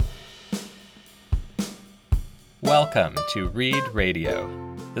Welcome to Read Radio.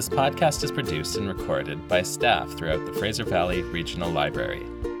 This podcast is produced and recorded by staff throughout the Fraser Valley Regional Library.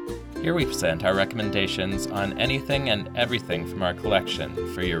 Here we present our recommendations on anything and everything from our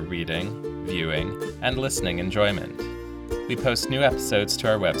collection for your reading, viewing, and listening enjoyment. We post new episodes to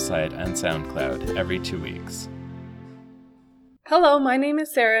our website and SoundCloud every 2 weeks. Hello, my name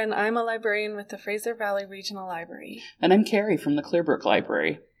is Sarah and I'm a librarian with the Fraser Valley Regional Library. And I'm Carrie from the Clearbrook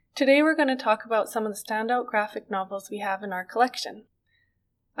Library. Today we're going to talk about some of the standout graphic novels we have in our collection.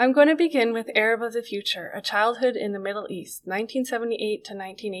 I'm going to begin with Arab of the Future, A Childhood in the Middle East, 1978 to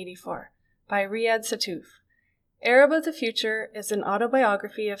 1984, by Riyad Sattouf. Arab of the Future is an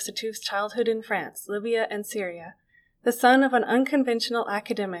autobiography of Sattouf's childhood in France, Libya, and Syria, the son of an unconventional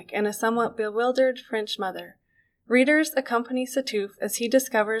academic and a somewhat bewildered French mother. Readers accompany Sattouf as he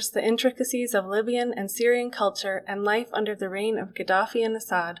discovers the intricacies of Libyan and Syrian culture and life under the reign of Gaddafi and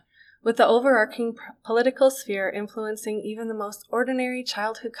Assad, with the overarching political sphere influencing even the most ordinary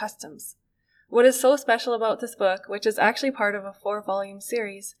childhood customs. What is so special about this book, which is actually part of a 4-volume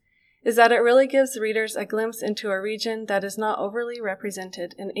series, is that it really gives readers a glimpse into a region that is not overly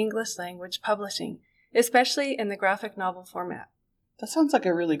represented in English language publishing, especially in the graphic novel format. That sounds like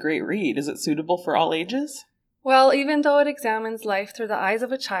a really great read. Is it suitable for all ages? Well, even though it examines life through the eyes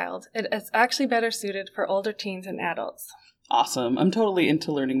of a child, it is actually better suited for older teens and adults. Awesome. I'm totally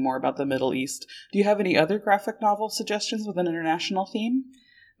into learning more about the Middle East. Do you have any other graphic novel suggestions with an international theme?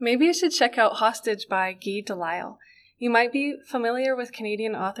 Maybe you should check out Hostage by Guy Delisle. You might be familiar with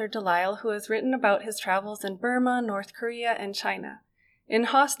Canadian author Delisle, who has written about his travels in Burma, North Korea, and China. In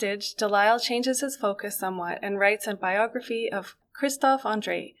Hostage, Delisle changes his focus somewhat and writes a biography of Christophe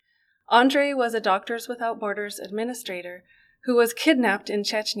André. André was a Doctors Without Borders administrator who was kidnapped in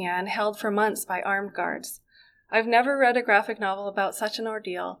Chechnya and held for months by armed guards. I've never read a graphic novel about such an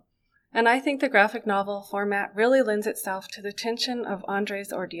ordeal, and I think the graphic novel format really lends itself to the tension of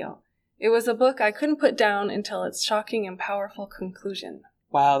André's ordeal. It was a book I couldn't put down until its shocking and powerful conclusion.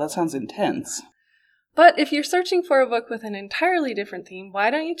 Wow, that sounds intense. But if you're searching for a book with an entirely different theme, why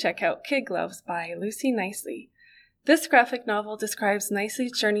don't you check out Kid Gloves by Lucy Nicely? This graphic novel describes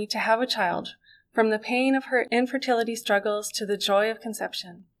Nicely's journey to have a child, from the pain of her infertility struggles to the joy of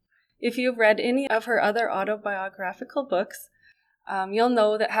conception. If you've read any of her other autobiographical books, you'll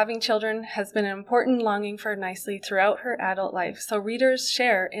know that having children has been an important longing for Nicely throughout her adult life, so readers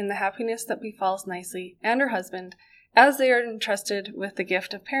share in the happiness that befalls Nicely and her husband as they are entrusted with the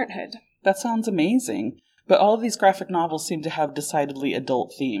gift of parenthood. That sounds amazing. But all of these graphic novels seem to have decidedly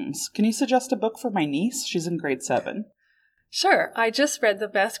adult themes. Can you suggest a book for my niece? She's in grade 7. Sure, I just read the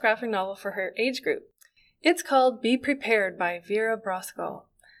best graphic novel for her age group. It's called Be Prepared by Vera Brosgol.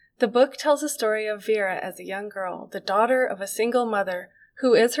 The book tells the story of Vera as a young girl, the daughter of a single mother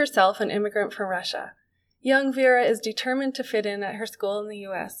who is herself an immigrant from Russia. Young Vera is determined to fit in at her school in the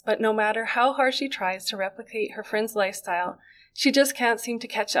U.S., but no matter how hard she tries to replicate her friend's lifestyle, she just can't seem to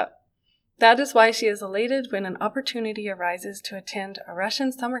catch up. That is why she is elated when an opportunity arises to attend a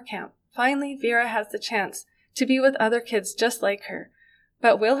Russian summer camp. Finally, Vera has the chance to be with other kids just like her.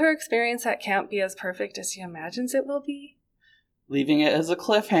 But will her experience at camp be as perfect as she imagines it will be? Leaving it as a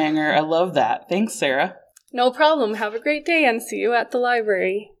cliffhanger. I love that. Thanks, Sarah. No problem. Have a great day and see you at the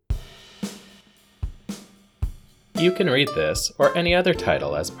library. You can read this or any other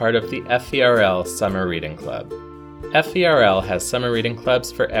title as part of the FVRL Summer Reading Club. FVRL has summer reading clubs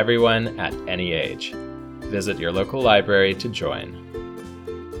for everyone at any age. Visit your local library to join.